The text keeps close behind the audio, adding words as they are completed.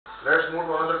Let's move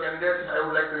to another candidate. I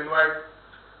would like to invite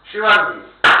Shivangi.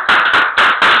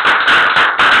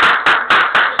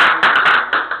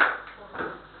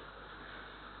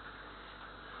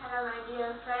 Hello my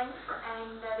dear friends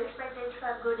and respected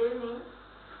sir, good evening.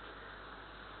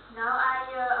 Now I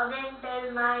again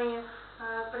tell my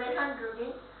present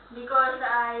routine because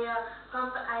I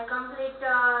complete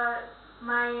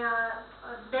my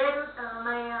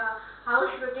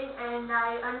house routine and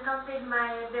I uncomplete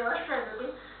my hostel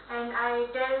routine and I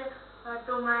tell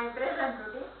to my present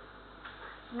routine.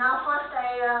 Now first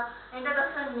I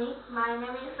introduction me. My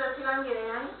name is Shivangi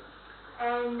Raiyani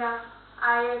and I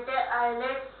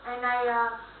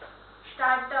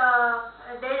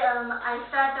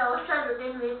start hostel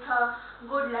routine with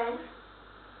good lines.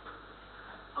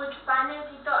 कुछ पाने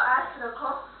की तो आस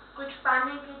रखो, कुछ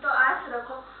पाने की तो आस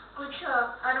रखो, कुछ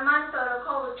अरमान तो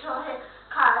रखो जो है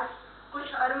खास, कुछ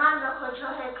अरमान रखो जो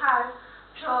है खास,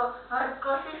 जो हर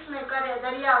कोशिश में करे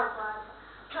दरियाओं को आर पार,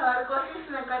 जो हर कोशिश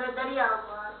में करे दरियाओं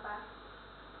को are par.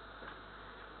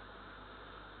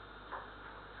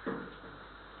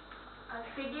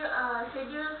 Schedule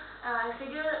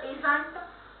isn't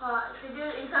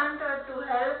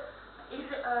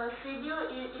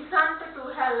to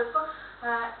help,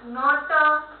 not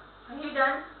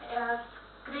hidden.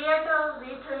 Create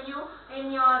with you in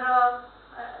your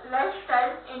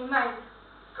lifestyle in mind.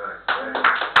 Correct.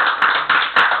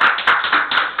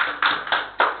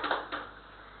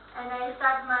 And I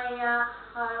start my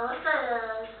hostel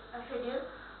schedule.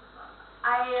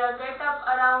 I get up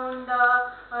around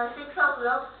 6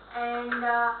 o'clock and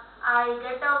I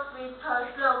get up with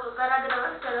slok Karagra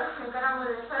Vastarasmi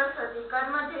Karamule Saraswati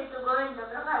Karmadhetu Govinda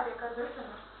Prabhate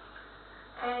Kadasana.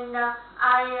 And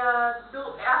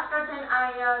after then I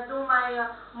do my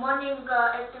morning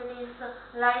activities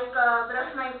like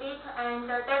brush my teeth and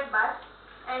take bath,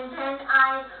 and then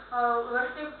I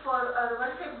worship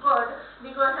God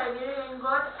because I believe in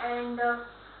God and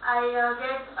I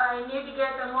need to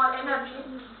get more energy,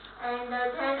 and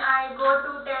then I go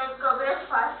to take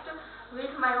breakfast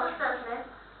with my hostel friend.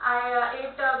 I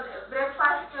eat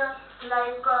breakfast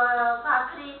like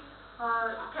bhakri,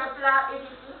 thepla, etc.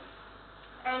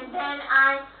 And then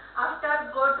I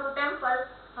after go to temple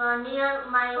near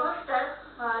my hostel,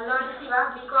 Lord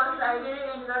Shiva, because I believe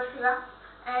in Lord Shiva,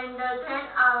 and then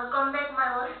come back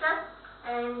my hostel,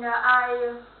 and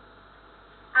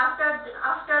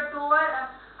after 2 hours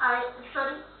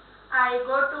I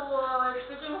go to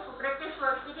practice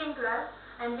for speaking class,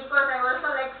 and because I also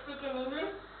like speaking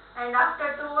English, and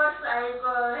after 2 hours I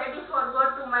ready for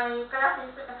go to my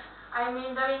classes. I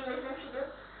mean the English Institute,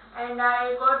 and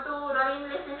I go to the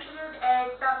English Institute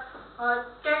at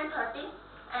 10:30,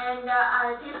 and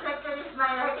this lecture is my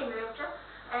writing lecture,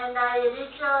 and I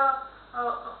reach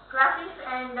classes,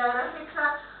 and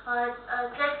Rasiksha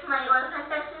checks my all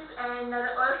sentences, and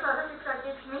also Rasiksha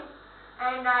teaches me,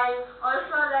 and I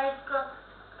also like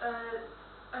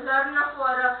learn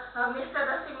for Mr.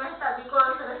 Rasik Mehta,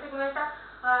 because Rasik Mehta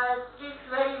teaches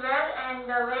very well and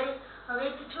very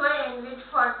with joy and with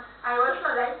fun. I also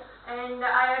like, and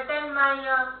I attend my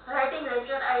writing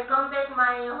lecture. I come back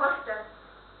my hostel,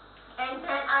 and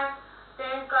then I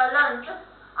take lunch.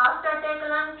 After take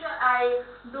lunch, I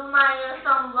do my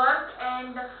some work,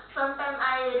 and sometimes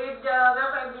I read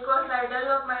vocab because I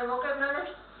develop my vocab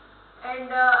knowledge,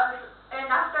 and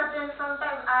after then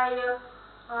sometimes I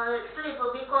sleep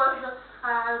because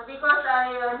I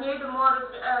need more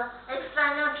extra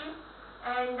energy,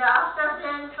 and after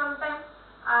then sometimes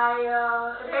I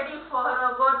ready for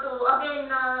go to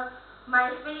again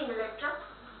my speaking lecture,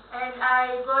 and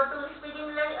I go to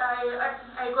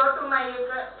I go to my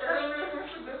English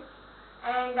Institute,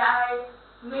 and I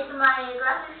meet my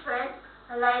classes friend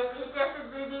like Hitesh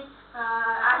Didi,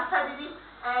 Asha Didi,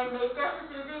 and Hitesh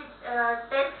Didi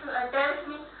tells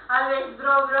me always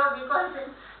bro because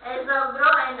as a bro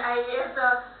and I as a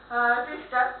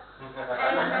sister,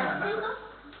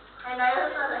 and I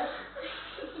also like,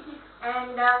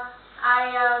 and I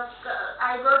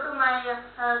go to my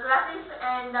classes,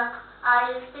 and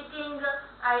I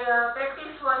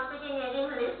practice for speaking in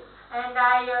English, and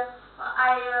I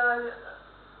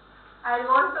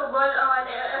want to go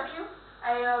achieve.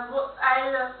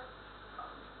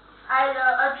 I'll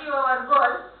achieve our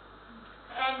goal,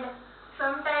 and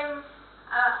sometime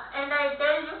and I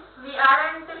tell you we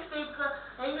aren't speak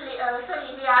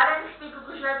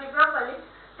Gujarati properly.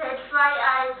 That's why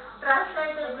I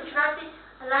translate Gujarati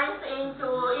lines into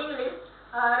English.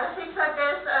 Rasiksha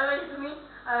tells always me,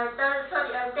 tells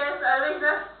always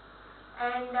us,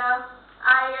 and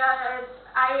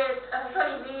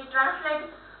we translate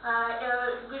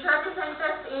Gujarati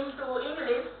sentence into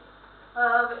English.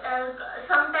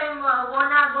 Sometime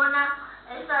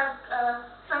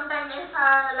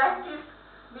like this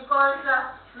because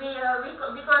we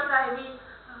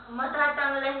mother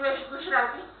tongue language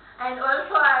Gujarati, and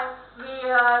also we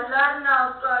learn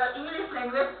English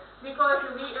language because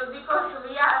we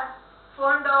are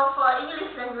fond of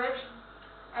English language.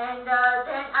 And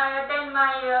then I attend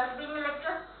my swimming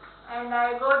lecture, and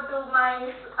I go to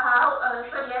my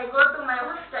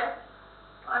hostel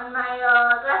on my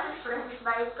classes friends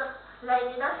like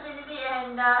Dasri Didi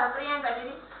and Priyanka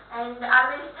Didi, and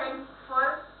always thank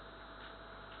for.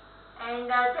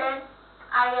 And then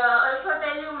I also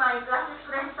tell you my classes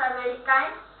friends are very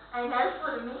kind and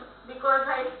helpful to me because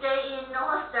I stay in a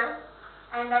hostel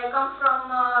and I come from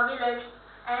village.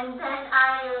 And then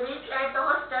I reach at the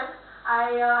hostel,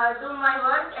 I do my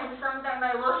work, and sometimes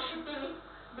I watch TV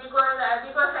because I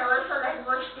also like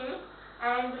watch TV.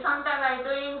 And sometimes I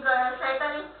doing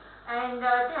cycling, and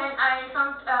then I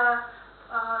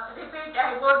repeat,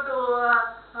 I go to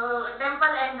temple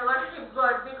and worship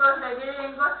God because I believe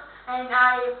in God, and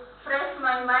I fresh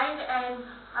my mind, and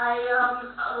I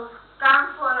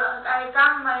calm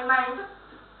my mind,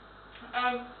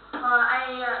 and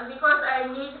because I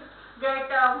need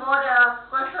get more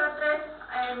concentrate,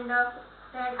 and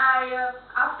then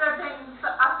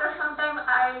after some time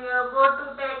I go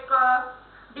to take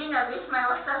dinner with my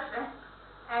hostel friend,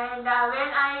 and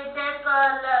when I take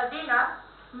dinner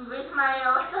with my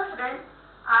hostel friend,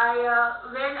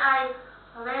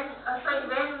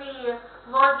 when we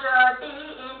watch TV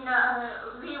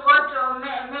we watch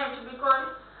match because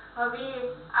we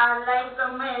are like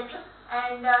a match,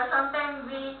 and sometimes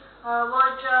we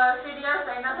watch serials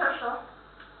and other shows.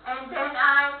 And then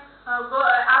I go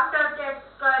after take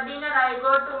dinner, I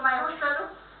go to my hostel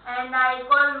room, and I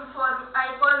call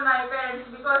my parents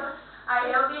because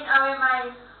I have been away my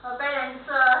parents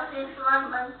since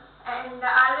 1 month, and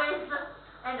always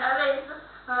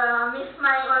miss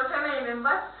my all family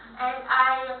members, and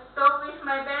I talk with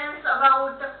my parents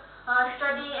about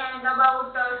study and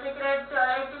about secret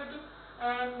activity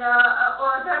and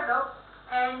other talk,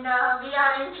 and we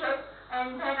are in shape.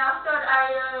 And then after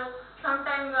I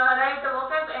sometimes write a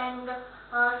vocab, and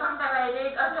sometimes I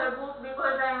read other book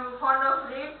because I am fond of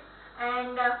read,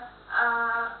 and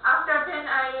after then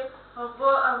I go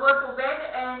to bed,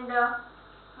 and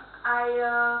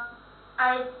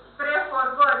I pray for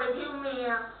God to give me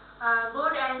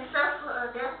good and safe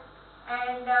day,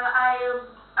 and I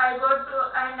go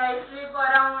to and I sleep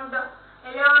around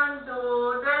 11 to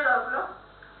 12 o'clock,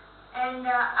 and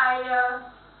I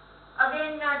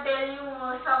again tell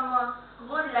you some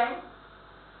good line.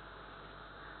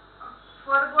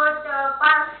 Forget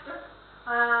past,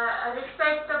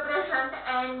 respect the present,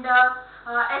 and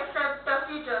accept the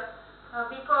future,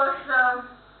 because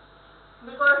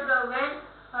when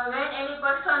any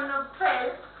person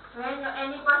fails,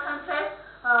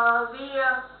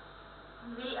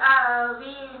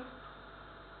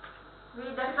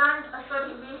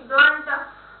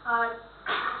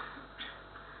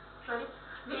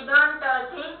 we don't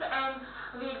think, and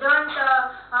we don't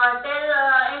tell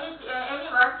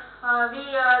anyone. We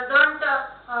don't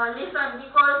listen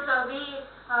because we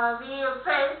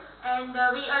fail, and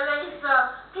we always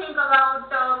think about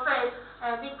fail.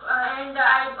 And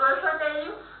I also tell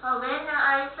you, when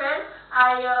I fail,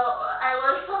 I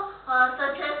also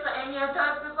suggest any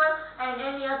other people and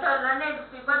any other learned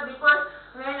people, because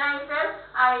when I fail,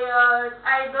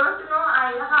 I don't know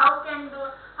how can do,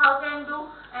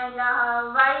 and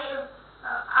why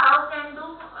how can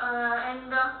do,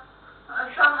 and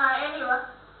some anyone,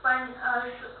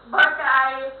 but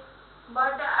I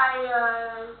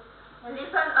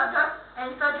listen others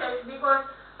and suggest, because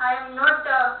I am not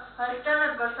a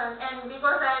standard person, and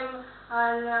because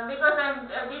I'll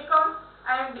become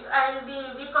a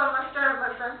standard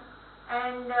person,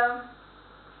 and I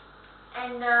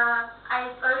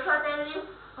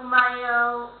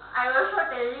also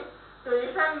tell you to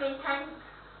listen me.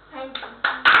 Thank you.